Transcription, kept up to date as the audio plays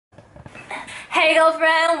Hey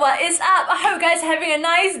girlfriend, what is up? I hope you guys are having a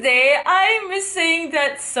nice day. I'm missing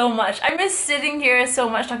that so much. I miss sitting here so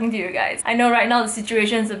much talking to you guys. I know right now the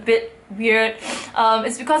situation is a bit weird.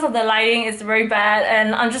 It's because of the lighting, it's very bad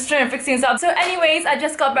and I'm just trying to fix things up. So anyways, I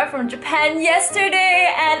just got back from Japan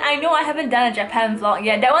yesterday and I know I haven't done a Japan vlog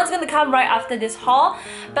yet. That one's gonna come right after this haul.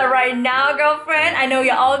 But right now, girlfriend, I know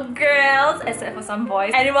you're all girls, except for some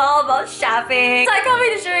boys, and we're all about shopping. So I can't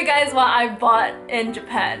wait to show you guys what I bought in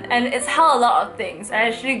Japan. And it's hell a lot of things. I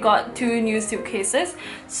actually got 2 new suitcases.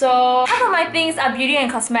 So half of my things are beauty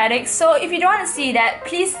and cosmetics. So if you don't want to see that,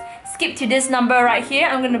 please skip to this number right here.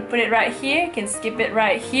 I'm gonna put it right here. You can skip it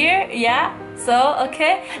right here. Yeah, so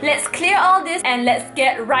okay, let's clear all this and let's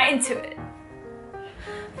get right into it.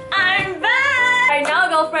 I'm back right now,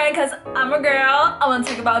 girlfriend, because I'm a girl. I want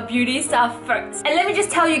to talk about beauty stuff first. And let me just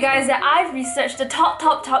tell you guys that I've researched the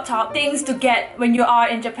top things to get when you are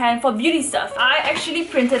in Japan for beauty stuff. I actually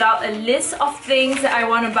printed out a list of things that I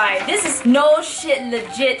want to buy. This is no shit,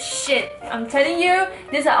 legit shit. I'm telling you,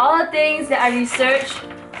 these are all the things that I researched,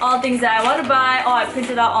 all things that I want to buy, or I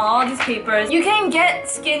printed out on all these papers. You can get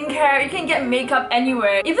skincare, you can get makeup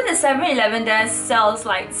anywhere. Even the 7-Eleven there sells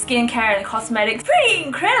like skincare and cosmetics. Pretty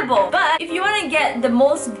incredible! But if you want to get the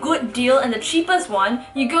most good deal and the cheapest one,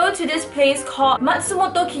 you go to this place called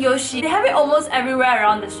Matsumoto Kiyoshi. They have it almost everywhere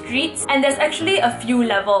around the streets and there's actually a few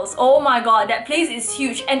levels. Oh my god, that place is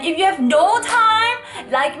huge. And if you have no time,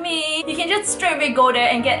 like me, you can just straight away go there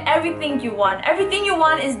and get everything you want. Everything you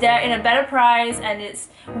want is there in a better price and it's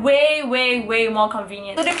way more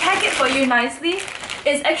convenient. So they pack it for you nicely.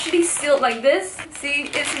 It's actually sealed like this. See,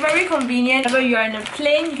 it's very convenient. Whenever you're in a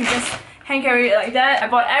plane, you can just hand carry it like that. I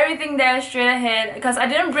bought everything there straight ahead because I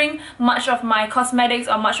didn't bring much of my cosmetics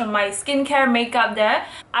or much of my skincare makeup there.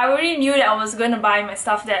 I already knew that I was going to buy my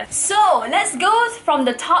stuff there. So let's go from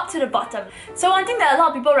the top to the bottom. So one thing that a lot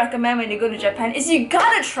of people recommend when they go to Japan is you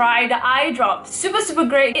gotta try the eye drop. Super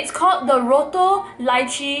great. It's called the Roto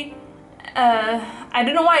Lychee. I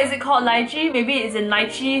don't know why is it called lychee. Maybe it's a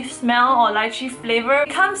lychee smell or lychee flavor. It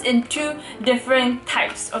comes in 2 different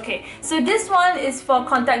types. Okay, so this one is for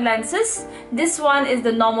contact lenses. This one is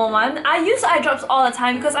the normal one. I use eye drops all the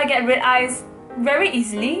time because I get red eyes very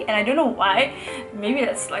easily and I don't know why. Maybe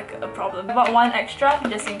that's like a problem. I bought 1 extra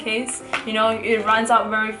just in case, you know, it runs out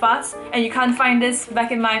very fast and you can't find this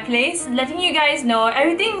back in my place. Letting you guys know,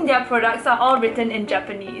 everything in their products are all written in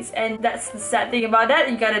Japanese and that's the sad thing about that.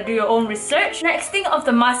 You gotta do your own research. Next thing of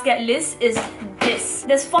the must get list is this.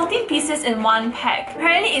 There's 14 pieces in 1 pack.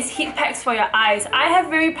 Apparently it's heat packs for your eyes. I have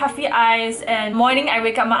very puffy eyes and morning I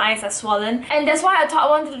wake up my eyes are swollen and that's why I thought I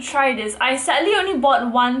wanted to try this. I sadly only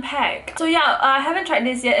bought 1 pack. So yeah, I haven't tried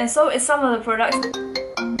this yet and so is some of the products.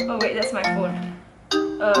 Oh wait, that's my phone.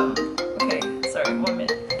 Okay, sorry, 1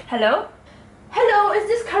 minute. Hello? Hello, is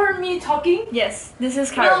this current me talking? Yes, this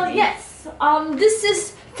is current me. Yes, this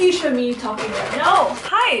is future me talking right now. Oh,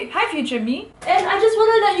 hi future me. And I just want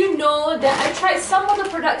to let you know that I tried some of the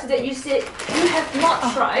products that you said you have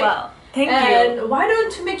not tried. Well, thank you. And why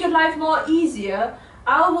don't you make your life more easier?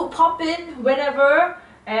 I will pop in whenever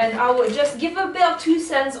and I would just give a bit of 2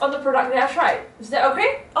 cents on the product that I tried. Is that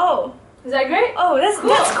okay? Oh. Is that great? Oh, that's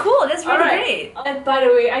cool. That's really great. And by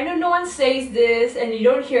the way, I know no one says this and you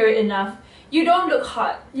don't hear it enough. You don't look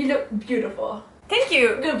hot. You look beautiful. Thank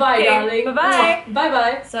you. Goodbye, darling. Bye-bye.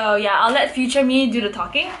 Bye-bye. So yeah, I'll let future me do the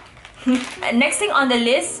talking. And next thing on the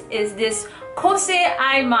list is this Kose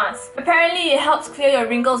eye mask. Apparently it helps clear your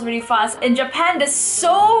wrinkles really fast. In Japan, there's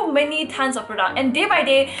so many tons of product and day by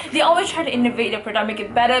day, they always try to innovate their product, make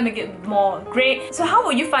it better, make it more great. So how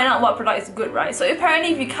will you find out what product is good, right? So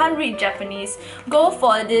apparently if you can't read Japanese, go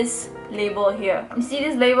for this label here. You see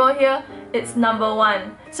this label here? It's number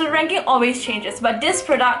 1. So the ranking always changes, but this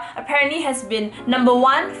product apparently has been number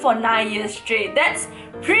 1 for 9 years straight. That's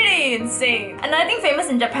pretty insane. Another thing famous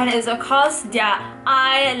in Japan is of course their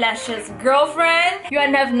eyelashes. Girlfriend, you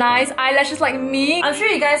wanna have nice eyelashes like me? I'm sure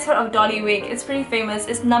you guys heard of Dolly Wig. It's pretty famous.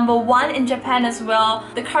 It's number 1 in Japan as well.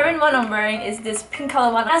 The current one I'm wearing is this pink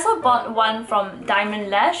color one. I also bought one from Diamond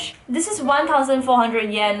Lash. This is 1,400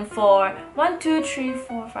 yen for 1, 2, 3,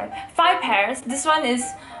 4, 5 pairs. This one is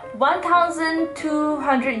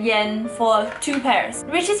 1,200 yen for 2 pairs,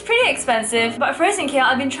 which is pretty expensive. But first in KL,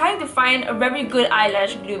 I've been trying to find a very good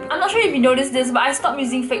eyelash glue. I'm not sure if you noticed this, but I stopped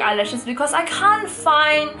using fake eyelashes because I can't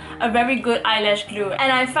find a very good eyelash glue.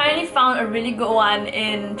 And I finally found a really good one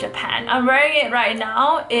in Japan. I'm wearing it right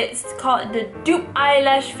now. It's called the Dupe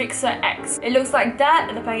Eyelash Fixer X. It looks like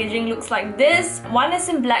that. The packaging looks like this. One is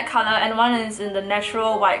in black color and one is in the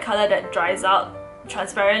natural white color that dries out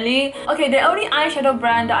transparently. Okay, the only eyeshadow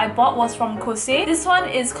brand that I bought was from Kose. This one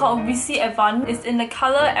is called VC Avant. It's in the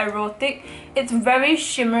color Erotic. It's very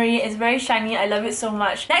shimmery, it's very shiny. I love it so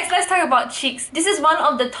much. Next, let's talk about cheeks. This is one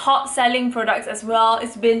of the top selling products as well.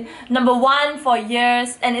 It's been #1 for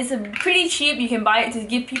years and it's pretty cheap. You can buy it to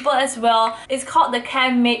give people as well. It's called the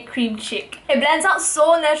Cam Make Cream Cheek. It blends out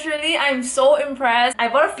so naturally. I'm so impressed. I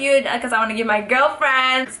bought a few because I want to give my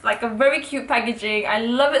girlfriend. It's like a very cute packaging. I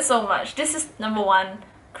love it so much. This is #1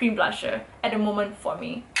 cream blusher at the moment for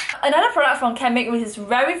me. Another product from Can Make which is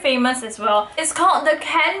very famous as well. It's called the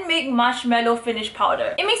Can Make Marshmallow Finish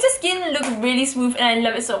Powder. It makes the skin look really smooth and I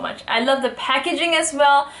love it so much. I love the packaging as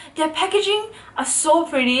well. Their packaging are so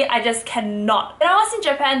pretty, I just cannot. When I was in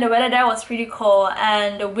Japan, the weather there was pretty cold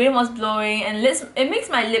and the wind was blowing and it makes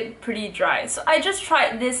my lip pretty dry. So I just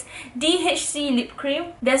tried this DHC lip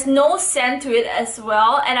cream. There's no scent to it as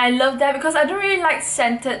well and I love that because I don't really like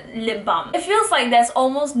scented lip balm. It feels like there's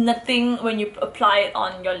almost nothing when you apply it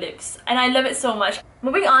on your lips and I love it so much.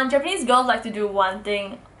 Moving on, Japanese girls like to do one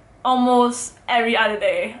thing almost every other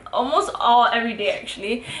day, almost every day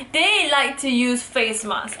actually. They like to use face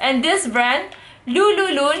masks and this brand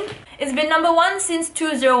Lululun, it's been #1 since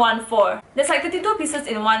 2014. There's like 32 pieces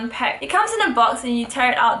in one pack. It comes in a box and you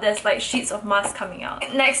tear it out, there's like sheets of mask coming out.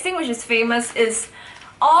 Next thing which is famous is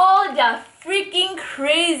all their freaking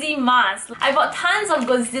crazy masks. I bought tons of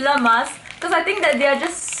Godzilla masks because I think that they are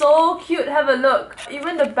just so cute. Have a look.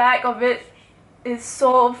 Even the back of it is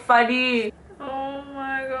so funny. Oh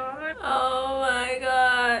my god. Oh my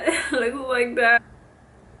god. Look like that.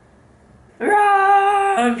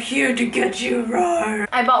 Roar! I'm here to get you, roar!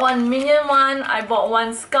 I bought one Minion one, I bought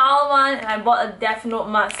one Skull one, and I bought a Death Note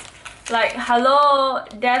mask. Like, hello,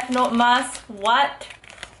 Death Note mask? What?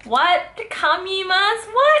 What? Kami mask?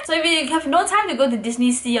 What? So if you have no time to go to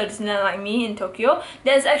Disney Sea or Disneyland like me in Tokyo,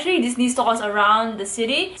 there's actually Disney stores around the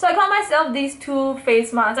city. So I got myself these 2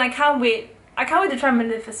 face masks and I can't wait. I can't wait to try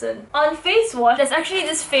Maleficent. On face wash, there's actually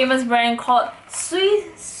this famous brand called Sui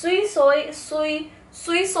Soy.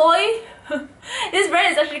 This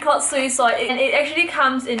brand is actually called Sui Soy and it actually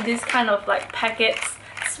comes in this kind of like packets,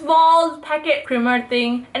 small packet creamer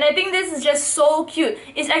thing, and I think this is just so cute.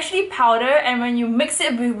 It's actually powder and when you mix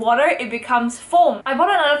it with water it becomes foam. I bought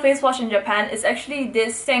another face wash in Japan. It's actually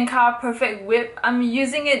this Senka Perfect Whip. I'm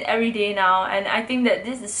using it every day now and I think that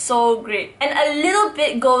this is so great and a little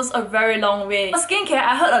bit goes a very long way. For skincare,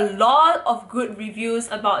 I heard a lot of good reviews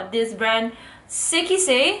about this brand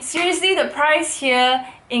Sekisei. Seriously, the price here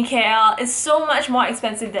in KL is so much more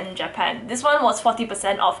expensive than in Japan. This one was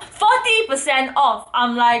 40% off. 40% off!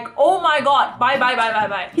 I'm like, oh my god,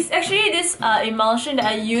 buy. It's actually this emulsion that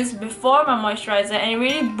I use before my moisturizer and it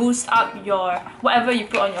really boosts up your whatever you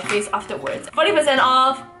put on your face afterwards. 40%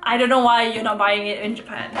 off. I don't know why you're not buying it in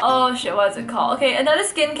Japan. Oh shit, what is it called? Okay, another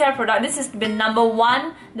skincare product. This has been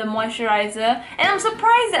 #1, the moisturizer. And I'm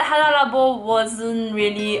surprised that Hada Labo wasn't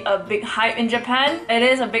really a big hype in Japan. It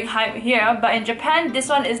is a big hype here, but in Japan, this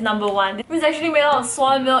one is #1. It's actually made out of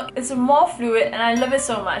soy milk. It's more fluid and I love it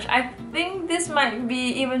so much. I think this might be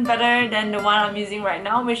even better than the one I'm using right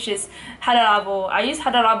now, which is Hada Labo. I use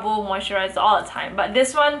Hada Labo moisturizer all the time, but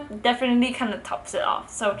this one definitely kind of tops it off.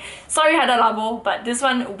 So sorry Hada Labo, but this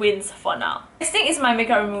one wins for now. Next thing is my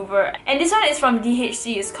makeup remover and this one is from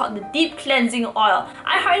DHC. It's called the Deep Cleansing Oil.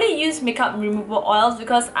 I hardly use makeup removal oils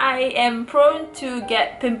because I am prone to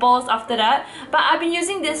get pimples after that, but I've been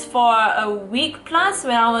using this for a week plus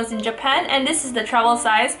when I was in Japan and this is the travel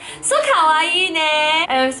size. So kawaii ne!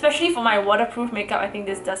 And especially for my waterproof makeup, I think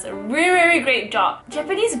this does a really great job.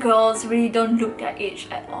 Japanese girls really don't look their age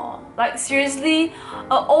at all. Like seriously,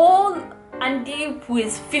 an old auntie who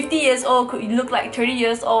is 50 years old could look like 30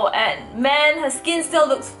 years old and man, her skin still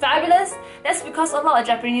looks fabulous. That's because a lot of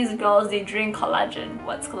Japanese girls, they drink collagen.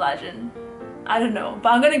 What's collagen? I don't know,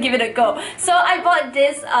 but I'm gonna give it a go. So I bought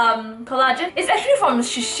this collagen. It's actually from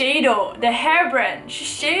Shiseido, the hair brand.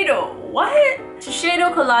 Shiseido, what?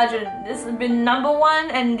 Shiseido collagen. This has been #1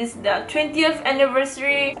 and this is the 20th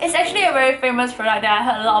anniversary. It's actually a very famous product that I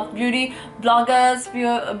heard a lot of beauty bloggers,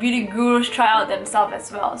 beauty gurus try out themselves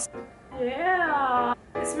as well. Yeah,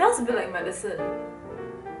 it smells a bit like medicine.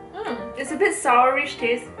 It's a bit sourish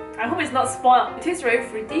taste. I hope it's not spoiled. It tastes very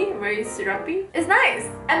fruity, very syrupy. It's nice.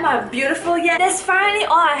 Am I beautiful yet? That's finally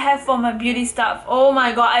all I have for my beauty stuff. Oh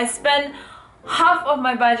my god, I spent half of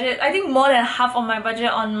my budget, I think more than half of my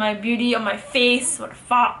budget on my beauty, on my face. What the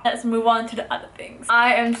fuck? Let's move on to the other things.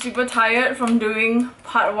 I am super tired from doing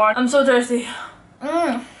part 1. I'm so thirsty.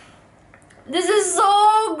 This is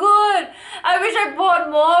so good! I wish I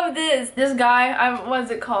bought more of this. This guy, what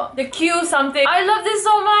is it called? The Q something. I love this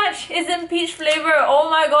so much. It's in peach flavor. Oh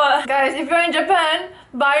my god. Guys, if you're in Japan,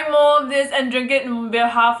 buy more of this and drink it on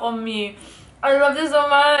behalf of me. I love this so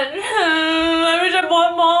much. I wish I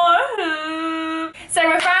bought more. So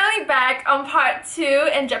we're finally back on part 2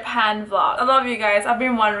 in Japan vlog. A lot of you guys, I've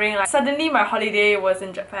been wondering, like, suddenly my holiday was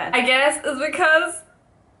in Japan. I guess it's because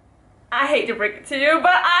I hate to break it to you,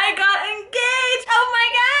 but I got engaged! Oh my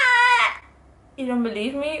god! You don't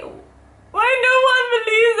believe me? Why no one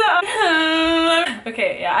believes that?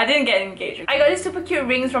 Okay, yeah, I didn't get engaged. I got these super cute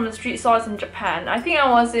rings from the street stores in Japan. I think I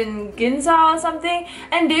was in Ginza or something,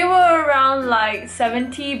 and they were around like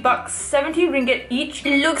 70 bucks, 70 ringgit each.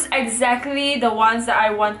 It looks exactly the ones that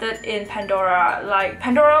I wanted in Pandora. Like,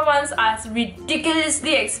 Pandora ones are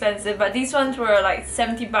ridiculously expensive, but these ones were like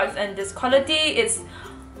 70 bucks, and this quality is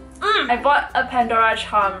I bought a Pandora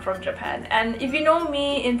charm from Japan, and if you know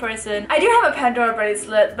me in person, I do have a Pandora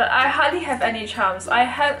bracelet, but I hardly have any charms. I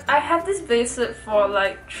have this bracelet for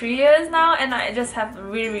like 3 years now, and I just have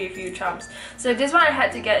really few charms. So this one I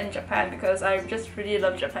had to get in Japan because I just really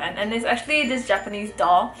love Japan, and it's actually this Japanese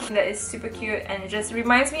doll that is super cute, and it just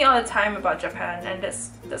reminds me all the time about Japan. And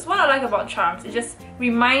that's what I like about charms. It just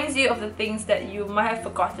reminds you of the things that you might have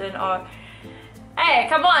forgotten, or hey,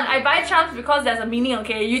 come on, I buy charms because there's a meaning,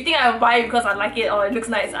 okay? You think I buy it because I like it or it looks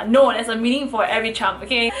nice? No, there's a meaning for every charm,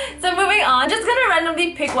 okay? So moving on, just gonna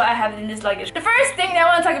randomly pick what I have in this luggage. The first thing that I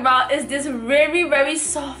want to talk about is this very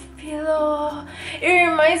soft pillow. It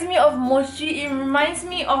reminds me of mochi. It reminds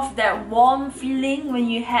me of that warm feeling when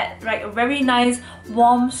you had like a very nice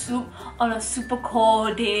warm soup on a super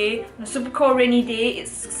cold day, on a super cold rainy day. It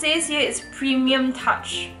says here it's premium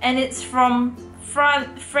touch, and it's from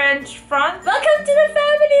French France. Welcome to the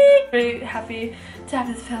family! Very happy to have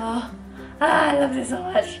this pillow. I love this so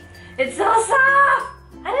much. It's so soft!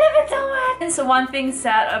 I love it so much! And so one thing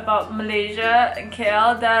sad about Malaysia and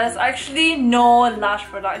KL, there's actually no Lush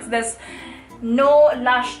products. There's no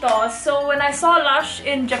Lush stores. So when I saw Lush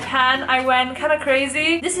in Japan, I went kind of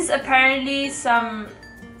crazy. This is apparently some...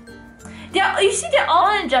 you see, they're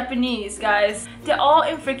all in Japanese, guys. They're all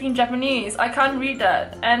in freaking Japanese. I can't read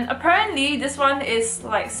that. And apparently, this one is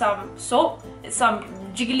like some soap. It's some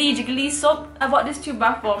jiggly soap. I bought these 2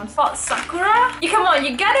 bath bombs called Sakura. Come on,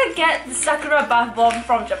 you gotta get the Sakura bath bomb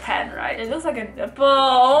from Japan, right? It looks like a nipple.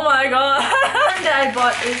 Oh my god. One that I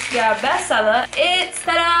bought is their bestseller. It's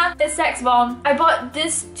ta-da! It's Sex Bomb. I bought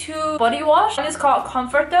this 2 body wash. One is called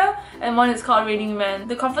Comforter and one is called Raining Man.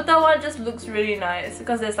 The Comforter one just looks really nice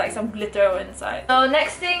because there's like some glitter inside. So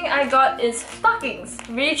next thing I got is stockings.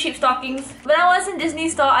 Really cheap stockings. When I was in Disney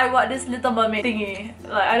store, I got this Little Mermaid thingy.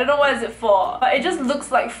 Like, I don't know what is it for, but it just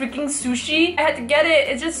looks like freaking sushi. I had to get it.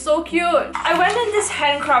 It's just so cute. I went in this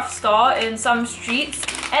handcraft store in some streets,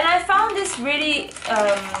 and I found this really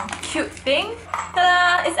cute thing.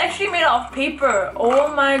 Ta-da! It's actually made out of paper.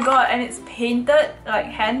 Oh my god, and it's painted, like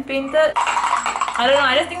hand painted. I don't know,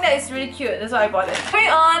 I just think that it's really cute. That's why I bought it. Moving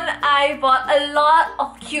on, I bought a lot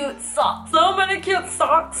of cute socks. So many cute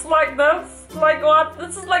socks like this. Like what?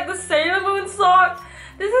 This is like the Sailor Moon sock.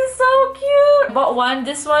 This is so cute. I bought one.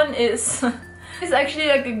 This one is... It's actually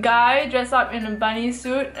like a guy dressed up in a bunny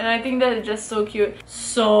suit, and I think that is just so cute.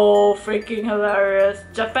 So freaking hilarious.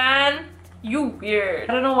 Japan, you weird.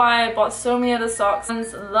 I don't know why I bought so many other socks.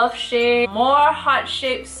 One's love shape, more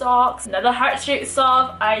heart-shaped socks, another heart-shaped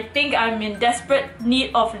sock. I think I'm in desperate need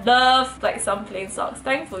of love. Like some plain socks,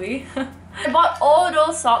 thankfully. I bought all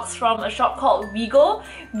those socks from a shop called WeGo.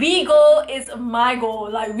 WeGo is my goal.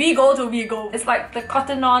 Like, we go to WeGo. It's like the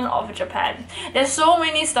Cotton On of Japan. There's so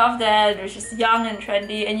many stuff there which is young and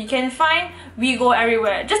trendy, and you can find WeGo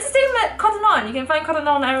everywhere. Just the same like Cotton On. You can find Cotton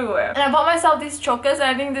On everywhere. And I bought myself these chokers, and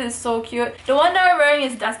I think this is so cute. The one that I'm wearing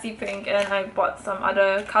is dusty pink, and I bought some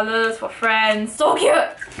other colors for friends. So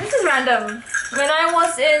cute! This is random. When I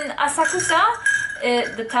was in Asakusa,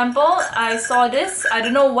 the temple, I saw this. I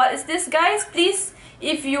don't know what is this, guys. Please,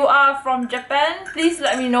 if you are from Japan, please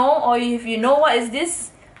let me know. Or if you know what is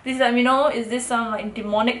this, please let me know. Is this some like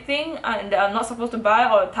demonic thing that I'm not supposed to buy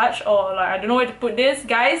or touch, or like I don't know where to put this?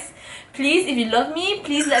 Guys, please, if you love me,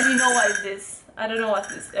 please let me know what is this. I don't know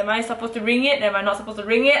what's this. Am I supposed to ring it? Am I not supposed to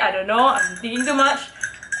ring it? I don't know. I'm thinking too much.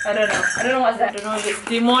 I don't know. I don't know what's that. I don't know if it's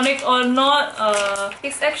demonic or not.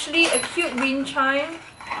 It's actually a cute wind chime.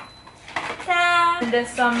 And there's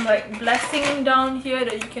some like blessing down here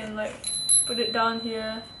that you can like put it down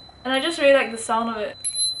here, and I just really like the sound of it.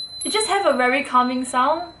 It just have a very calming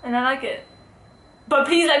sound, and I like it. but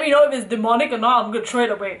please let me know if it's demonic or not. I'm gonna throw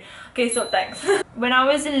it away. Okay, so thanks. When I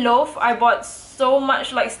was in Loaf, I bought so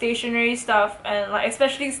much like stationery stuff and like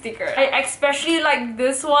especially stickers. I especially like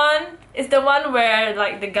this one. It's the one where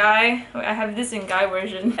like the guy, I have this in guy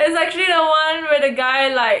version. It's actually the one where the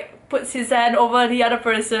guy like puts his hand over the other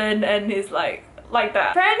person and he's like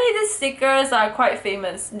that. Apparently these stickers are quite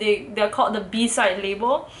famous. They're called the B-side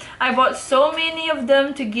label. I bought so many of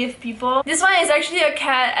them to give people. This one is actually a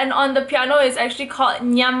cat and on the piano it's actually called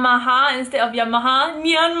Nyamaha instead of Yamaha.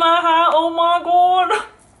 Myanmar, oh my god.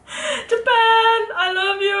 Japan, I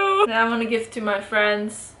love you. Then I'm gonna give to my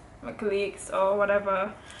friends, my colleagues or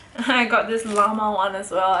whatever. I got this llama one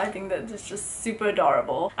as well. I think that is just super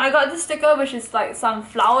adorable. I got this sticker which is like some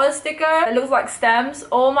flower sticker. It looks like stamps.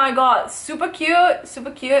 Oh my god, super cute,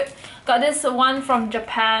 super cute. Got this one from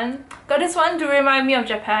Japan. Got this one to remind me of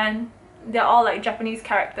Japan. They're all like Japanese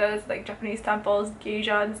characters, like Japanese temples,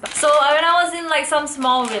 geisha and stuff. So when I was in like some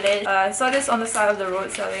small village, I saw this on the side of the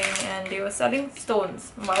road selling and they were selling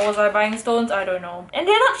stones. Why was I buying stones? I don't know. And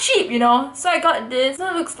they're not cheap, you know? So I got this.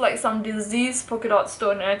 It looks like some diseased polka dot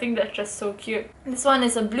stone and I think that's just so cute. This one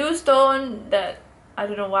is a blue stone that I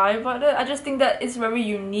don't know why I bought it. I just think that it's very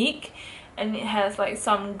unique. And it has like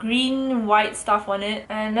some green white stuff on it.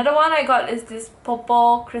 And another one I got is this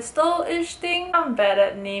purple crystal-ish thing. I'm bad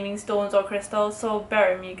at naming stones or crystals, so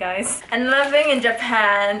bear with me guys. Another thing in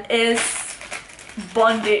Japan is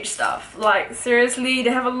bondage stuff. Like seriously, they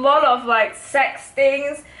have a lot of like sex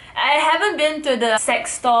things. I haven't been to the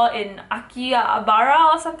sex store in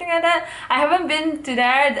Akihabara or something like that. I haven't been to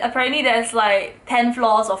there. Apparently there's like 10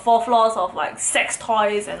 floors or 4 floors of like sex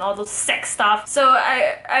toys and all those sex stuff. So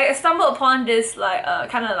I stumbled upon this like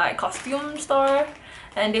kind of like costume store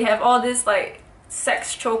and they have all this like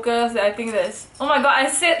sex chokers that I think there's... Oh my god, I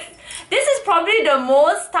said... This is probably the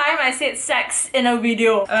most time I said sex in a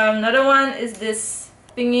video. Another one is this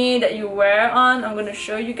thingy that you wear on. I'm gonna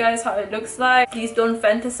show you guys how it looks like. Please don't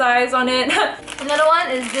fantasize on it. Another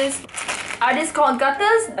one is this. Are these called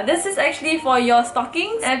gutters? This is actually for your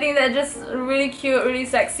stockings. I think they're just really cute, really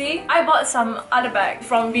sexy. I bought some other bags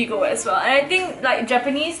from Vigo as well. And I think like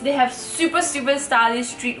Japanese, they have super stylish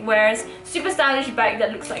streetwears, super stylish bag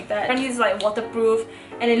that looks like that. And it's like waterproof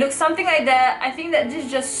and it looks something like that. I think that this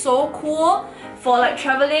is just so cool for like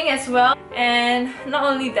traveling as well. And not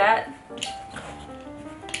only that,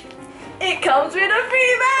 it comes with a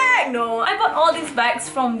free bag! No, I bought all these bags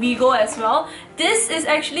from Vigo as well. This is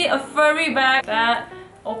actually a furry bag. That,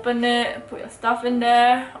 open it, put your stuff in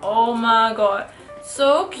there. Oh my god,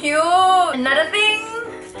 so cute! Another thing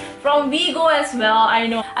from Vigo as well, I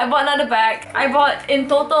know. I bought another bag. I bought in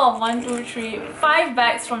total of 1, 2, 3, 5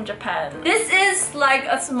 bags from Japan. This is like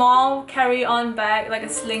a small carry-on bag, like a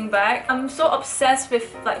sling bag. I'm so obsessed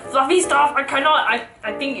with like fluffy stuff.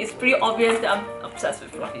 I think it's pretty obvious that I'm obsessed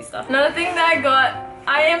with fluffy stuff. Another thing that I got,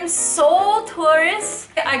 I am so tourist.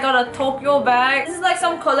 I got a Tokyo bag. This is like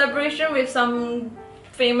some collaboration with some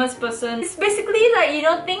famous person. It's basically like, you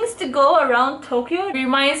know, things to go around Tokyo. It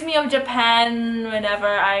reminds me of Japan whenever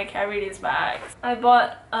I carry these bags. I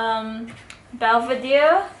bought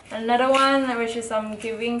Belvedere. Another one which is I'm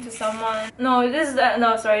giving to someone. No, this is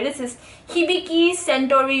this is Hibiki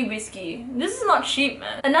Centauri whiskey. This is not cheap,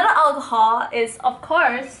 man. Another alcohol is of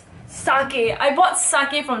course sake. I bought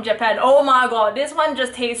sake from Japan. Oh my god, this one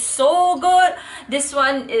just tastes so good. This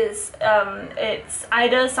one is it's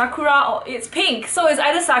either sakura or it's pink, so it's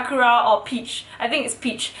either sakura or peach. I think it's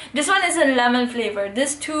peach. This one is a lemon flavor.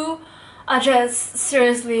 These two are just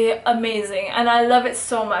seriously amazing and I love it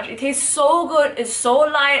so much. It tastes so good, it's so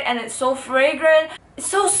light and it's so fragrant. It's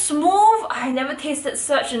so smooth. I never tasted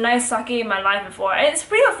such a nice sake in my life before and it's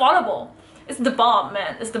pretty affordable. It's the bomb,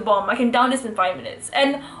 man. It's the bomb. I can down this in 5 minutes.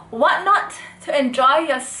 And what not to enjoy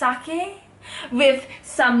your sake with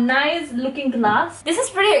some nice looking glass. This is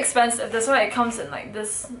pretty expensive. That's why it comes in like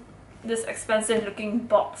this expensive looking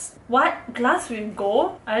box. What? Glass with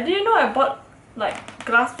gold? I didn't know I bought like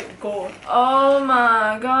glass with gold. Oh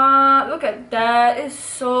my god, look at that. It's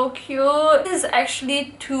so cute. This is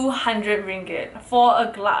actually 200 ringgit for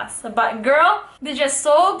a glass. But girl, they're just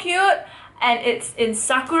so cute. And it's in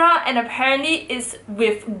sakura and apparently it's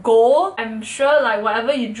with gold. I'm sure like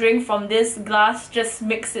whatever you drink from this glass just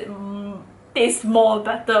makes it taste more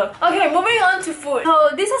better. Okay, moving on to food. So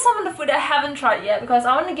these are some of the food that I haven't tried yet because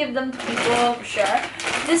I want to give them to people for sure.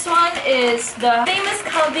 This one is the famous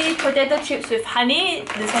Calbee potato chips with honey.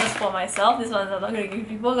 This one is for myself. This one I'm not going to give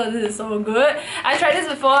people because this is so good. I tried this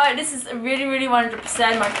before. This is really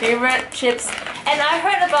 100% my favorite chips. And I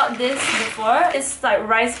heard about this before. It's like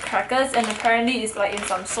rice crackers and apparently it's like in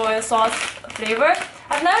some soy sauce flavor.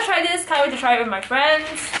 I've never tried this. Can't wait to try it with my friends.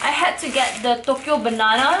 I had to get the Tokyo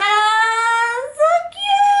banana. So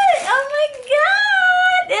cute! Oh my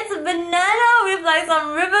god! It's a banana with like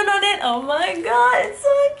some ribbon on it. Oh my god, it's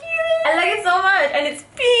so cute! I like it so much and it's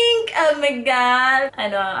pink. Oh my god! I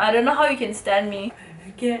know. I don't know how you can stand me.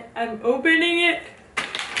 I'm opening it.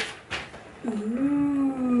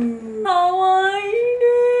 Ooh. Kawaii!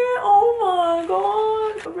 Oh my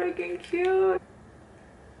god! So freaking cute.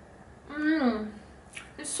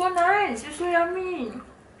 It's so nice. It's so yummy. You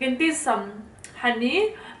can taste some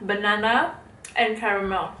honey, banana, and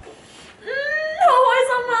caramel.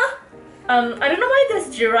 I don't know why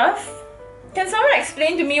there's giraffe. Can someone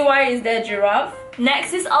explain to me why is there giraffe?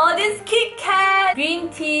 Next is all this Kit Kat green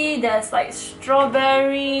tea. There's like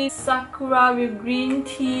strawberry, sakura with green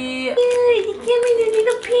tea. Ew, give me the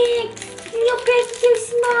little pig. Little pig, so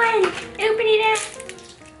small. Open it up.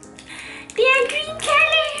 They are green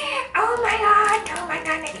color. Oh my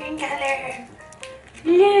god, the green color.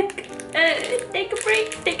 Look. Take a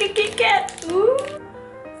break. Take a Kit Kat. Ooh.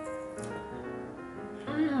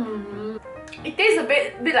 It tastes a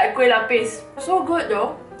bit like kueh lapis. So good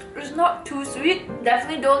though. It's not too sweet.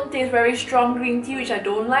 Definitely don't taste very strong green tea, which I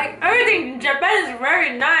don't like. Everything in Japan is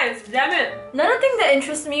very nice. Damn it. Another thing that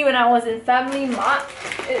interests me when I was in Family Mart,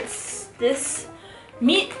 it's this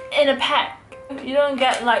meat in a pack. You don't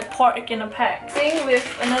get like pork in a pack. Same with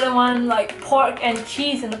another one like pork and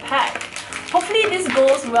cheese in a pack. Hopefully this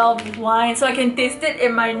goes well with wine so I can taste it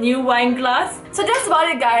in my new wine glass. So that's about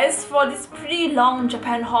it guys for this pretty long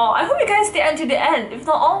Japan haul. I hope you guys stay until the end. If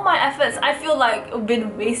not, all my efforts I feel like have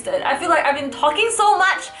been wasted. I feel like I've been talking so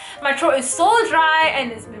much, my throat is so dry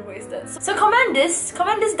and it's been wasted. So comment this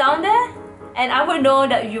down there and I would know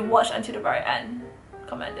that you watched until the very end.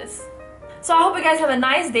 Comment this. So I hope you guys have a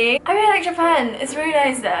nice day. I really like Japan. It's really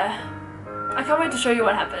nice there. I can't wait to show you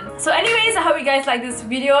what happened. So anyways, I hope you guys like this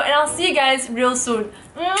video and I'll see you guys real soon.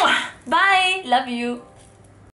 Mwah! Bye! Love you!